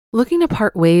Looking to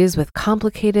part ways with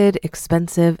complicated,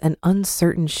 expensive, and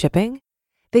uncertain shipping?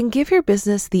 Then give your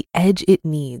business the edge it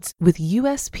needs with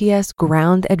USPS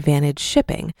Ground Advantage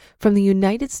shipping from the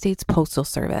United States Postal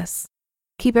Service.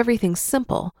 Keep everything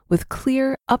simple with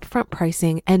clear, upfront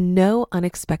pricing and no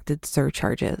unexpected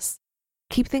surcharges.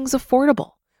 Keep things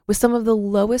affordable with some of the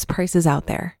lowest prices out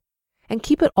there. And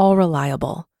keep it all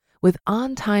reliable with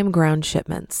on-time ground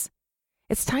shipments.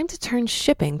 It's time to turn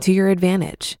shipping to your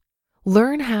advantage.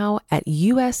 Learn how at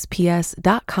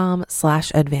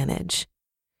USPS.com/advantage.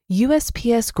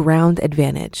 USPS Ground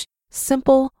Advantage.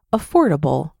 Simple,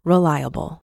 affordable,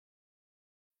 reliable.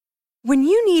 When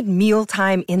you need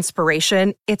mealtime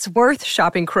inspiration, it's worth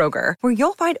shopping Kroger, where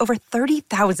you'll find over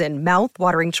 30,000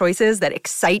 mouth-watering choices that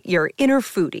excite your inner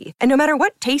foodie. And no matter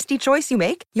what tasty choice you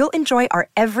make, you'll enjoy our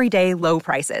everyday low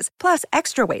prices, plus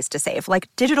extra ways to save, like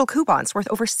digital coupons worth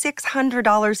over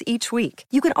 $600 each week.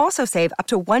 You can also save up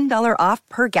to $1 off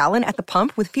per gallon at the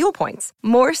pump with fuel points.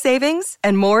 More savings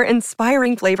and more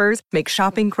inspiring flavors make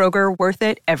shopping Kroger worth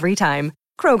it every time.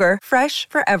 Kroger, fresh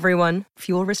for everyone.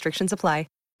 Fuel restrictions apply.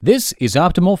 This is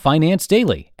Optimal Finance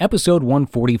Daily, episode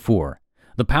 144.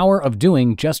 The Power of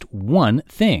Doing Just One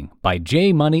Thing by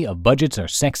J Money of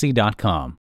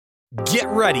BudgetsAreSexy.com. Get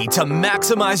ready to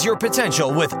maximize your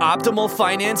potential with Optimal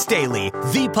Finance Daily,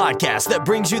 the podcast that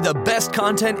brings you the best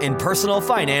content in personal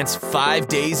finance 5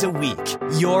 days a week.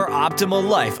 Your optimal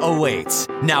life awaits.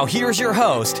 Now here's your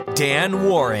host, Dan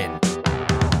Warren.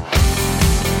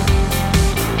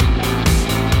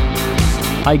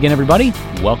 Hi again, everybody.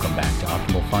 Welcome back to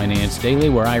Optimal Finance Daily,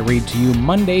 where I read to you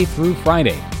Monday through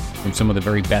Friday from some of the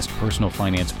very best personal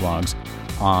finance blogs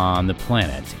on the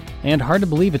planet. And hard to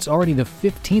believe it's already the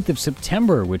 15th of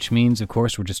September, which means, of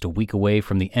course, we're just a week away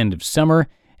from the end of summer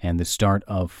and the start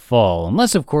of fall.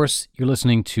 Unless, of course, you're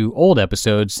listening to old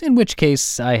episodes, in which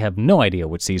case I have no idea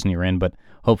what season you're in, but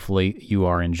hopefully you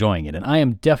are enjoying it. And I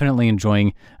am definitely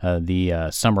enjoying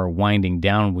the summer winding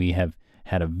down. We have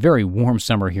had a very warm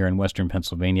summer here in western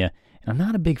Pennsylvania, and I'm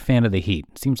not a big fan of the heat.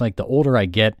 It seems like the older I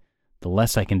get, the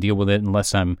less I can deal with it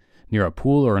unless I'm near a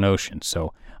pool or an ocean.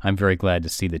 So I'm very glad to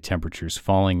see the temperatures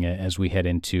falling as we head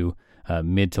into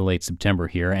mid to late September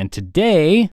here. And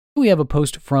today we have a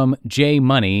post from J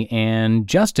Money, and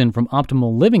Justin from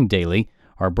Optimal Living Daily,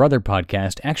 our brother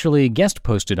podcast, actually guest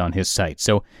posted on his site.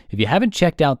 So if you haven't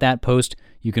checked out that post,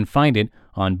 you can find it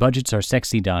on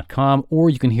BudgetsAreSexy.com, or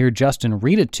you can hear Justin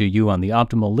read it to you on the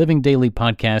Optimal Living Daily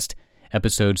podcast,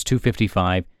 episodes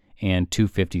 255 and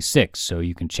 256. So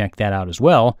you can check that out as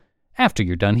well after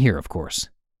you're done here, of course.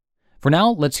 For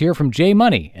now, let's hear from J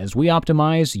Money as we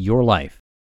optimize your life.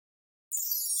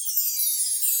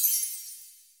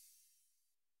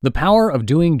 The Power of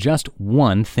Doing Just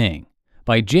One Thing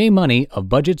by J Money of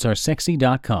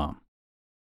BudgetsAreSexy.com.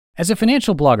 As a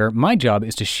financial blogger, my job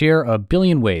is to share a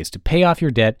billion ways to pay off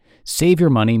your debt, save your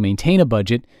money, maintain a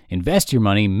budget, invest your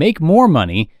money, make more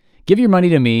money, give your money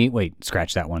to me,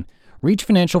 reach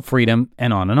financial freedom,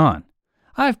 and on and on.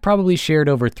 I've probably shared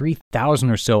over 3,000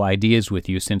 or so ideas with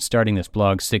you since starting this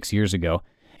blog 6 years ago,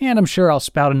 and I'm sure I'll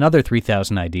spout another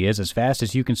 3,000 ideas as fast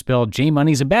as you can spell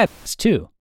J-Money's a badass too.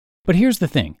 But here's the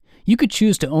thing. You could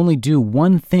choose to only do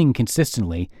one thing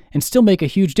consistently and still make a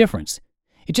huge difference.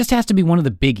 It just has to be one of the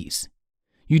biggies.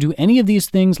 You do any of these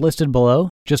things listed below,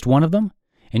 just one of them,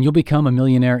 and you'll become a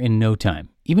millionaire in no time,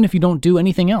 even if you don't do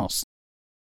anything else.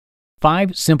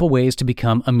 5 simple ways to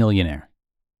become a millionaire.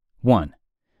 1.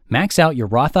 Max out your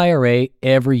Roth IRA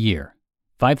every year,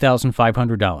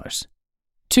 $5,500.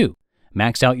 2.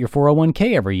 Max out your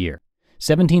 401k every year,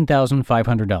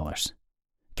 $17,500.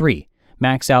 3.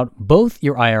 Max out both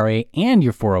your IRA and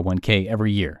your 401k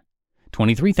every year,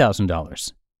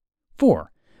 $23,000. 4.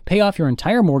 Pay off your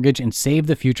entire mortgage and save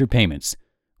the future payments,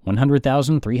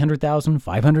 $100,000, $300,000,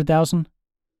 $500,000.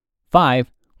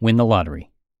 5. Win the lottery.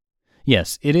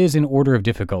 Yes, it is in order of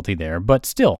difficulty there, but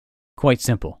still quite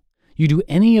simple. You do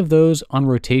any of those on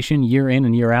rotation year in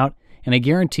and year out, and I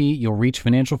guarantee you'll reach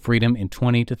financial freedom in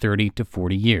 20 to 30 to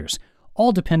 40 years,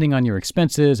 all depending on your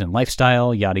expenses and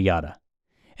lifestyle, yada yada.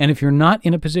 And if you're not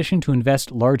in a position to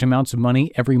invest large amounts of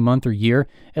money every month or year,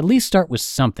 at least start with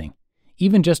something.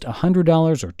 Even just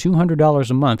 $100 or $200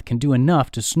 a month can do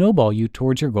enough to snowball you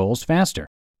towards your goals faster.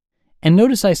 And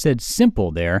notice I said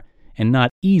simple there and not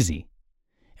easy.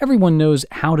 Everyone knows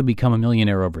how to become a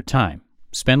millionaire over time.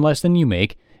 Spend less than you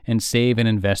make and save and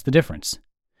invest the difference.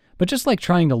 But just like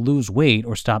trying to lose weight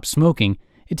or stop smoking,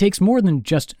 it takes more than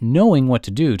just knowing what to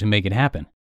do to make it happen.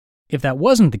 If that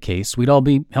wasn't the case, we'd all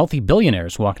be healthy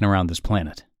billionaires walking around this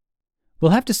planet.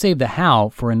 We'll have to save the how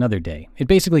for another day. It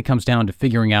basically comes down to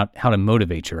figuring out how to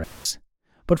motivate your ass.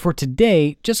 But for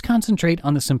today, just concentrate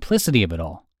on the simplicity of it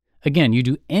all. Again, you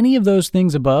do any of those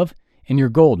things above, and you're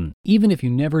golden, even if you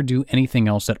never do anything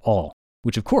else at all,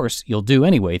 which of course you'll do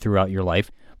anyway throughout your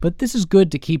life, but this is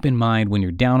good to keep in mind when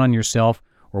you're down on yourself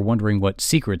or wondering what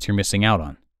secrets you're missing out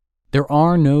on. There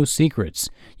are no secrets.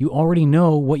 You already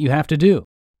know what you have to do.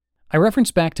 I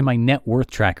reference back to my net worth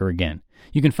tracker again.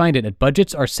 You can find it at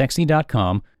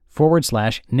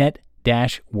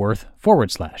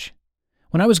budgetsaresexy.com/net-worth/.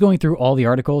 When I was going through all the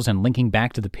articles and linking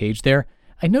back to the page there,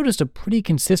 I noticed a pretty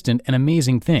consistent and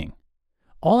amazing thing.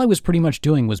 All I was pretty much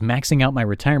doing was maxing out my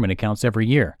retirement accounts every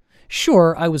year.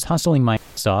 Sure, I was hustling my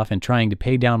ass off and trying to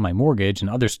pay down my mortgage and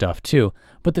other stuff too,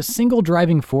 but the single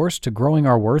driving force to growing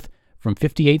our worth from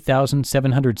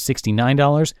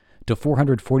 $58,769 to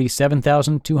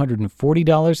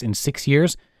 $447,240 in 6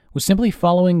 years was simply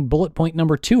following bullet point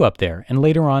number 2 up there, and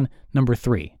later on, number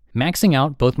 3, maxing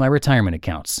out both my retirement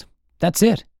accounts. That's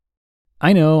it.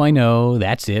 I know,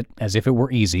 that's it, as if it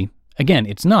were easy. Again,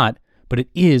 it's not, but it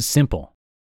is simple.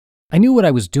 I knew what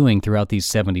I was doing throughout these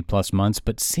 70-plus months,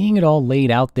 but seeing it all laid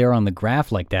out there on the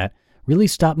graph like that really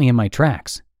stopped me in my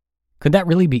tracks. Could that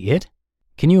really be it?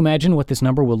 Can you imagine what this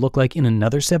number will look like in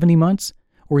another 70 months?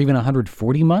 Or even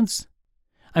 140 months?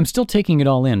 I'm still taking it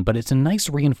all in, but it's a nice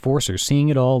reinforcer seeing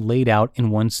it all laid out in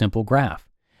one simple graph.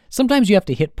 Sometimes you have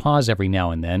to hit pause every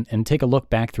now and then and take a look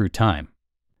back through time.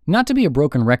 Not to be a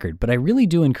broken record, but I really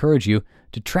do encourage you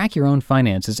to track your own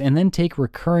finances and then take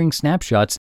recurring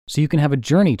snapshots so you can have a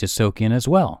journey to soak in as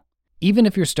well. Even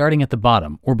if you're starting at the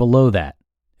bottom or below that,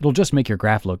 it'll just make your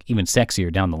graph look even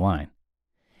sexier down the line.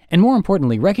 And more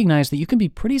importantly, recognize that you can be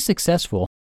pretty successful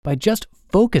by just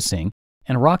focusing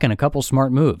and rocking a couple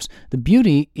smart moves. The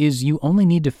beauty is you only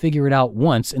need to figure it out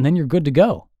once and then you're good to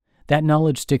go. That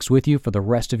knowledge sticks with you for the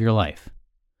rest of your life.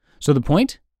 So the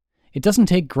point? It doesn't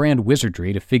take grand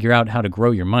wizardry to figure out how to grow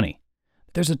your money.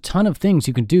 There's a ton of things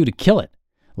you can do to kill it,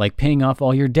 like paying off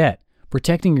all your debt,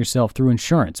 protecting yourself through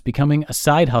insurance, becoming a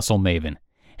side hustle maven,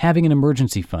 having an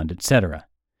emergency fund, etc.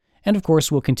 And of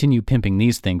course, we'll continue pimping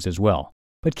these things as well.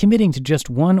 But committing to just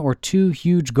 1 or 2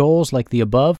 huge goals like the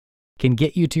above can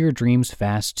get you to your dreams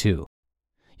fast too.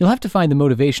 You'll have to find the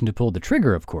motivation to pull the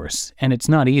trigger, of course, and it's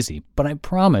not easy, but I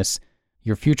promise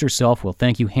your future self will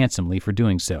thank you handsomely for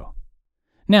doing so.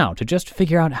 Now, to just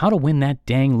figure out how to win that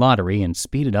dang lottery and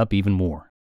speed it up even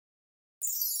more.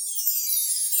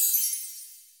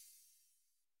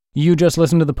 You just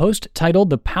listened to the post titled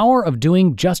The Power of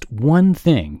Doing Just One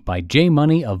Thing by Jay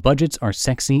Money of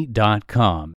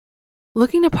budgetsaresexy.com.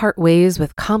 Looking to part ways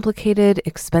with complicated,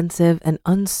 expensive, and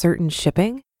uncertain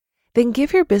shipping? Then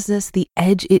give your business the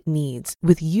edge it needs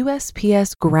with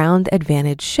USPS Ground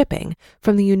Advantage shipping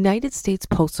from the United States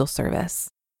Postal Service.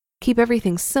 Keep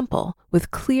everything simple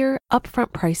with clear,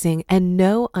 upfront pricing and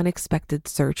no unexpected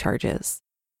surcharges.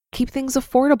 Keep things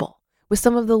affordable with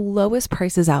some of the lowest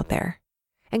prices out there.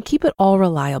 And keep it all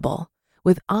reliable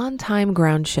with on-time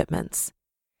ground shipments.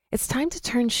 It's time to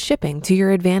turn shipping to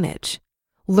your advantage.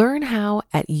 Learn how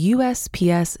at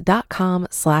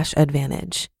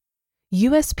USPS.com/advantage.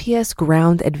 USPS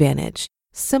Ground Advantage.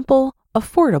 Simple,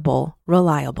 affordable,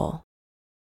 reliable.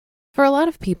 For a lot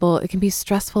of people, it can be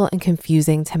stressful and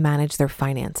confusing to manage their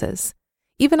finances.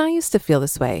 Even I used to feel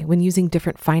this way when using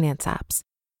different finance apps.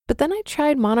 But then I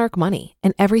tried Monarch Money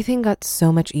and everything got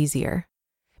so much easier.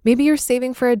 Maybe you're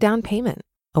saving for a down payment,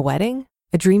 a wedding,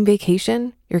 a dream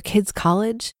vacation, your kids'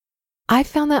 college. I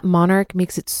found that Monarch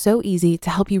makes it so easy to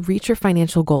help you reach your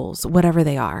financial goals, whatever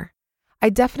they are. I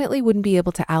definitely wouldn't be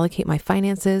able to allocate my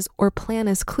finances or plan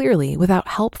as clearly without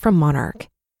help from Monarch.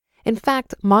 In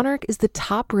fact, Monarch is the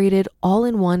top-rated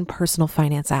all-in-one personal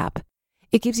finance app.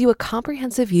 It gives you a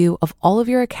comprehensive view of all of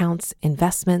your accounts,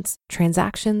 investments,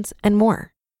 transactions, and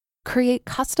more. Create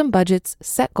custom budgets,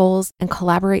 set goals, and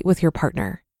collaborate with your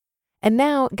partner. And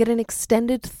now get an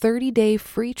extended 30-day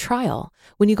free trial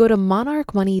when you go to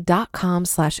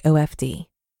monarchmoney.com/OFD.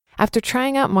 After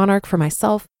trying out Monarch for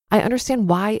myself, I understand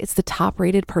why it's the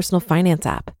top-rated personal finance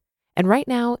app. And right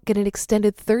now, get an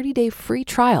extended 30-day free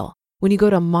trial when you go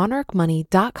to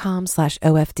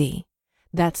monarchmoney.com/OFD.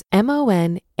 That's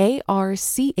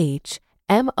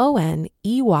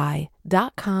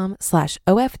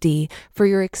monarchmoney.com/OFD for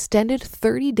your extended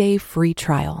 30-day free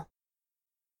trial.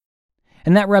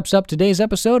 And that wraps up today's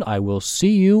episode. I will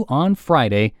see you on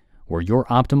Friday, where your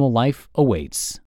optimal life awaits.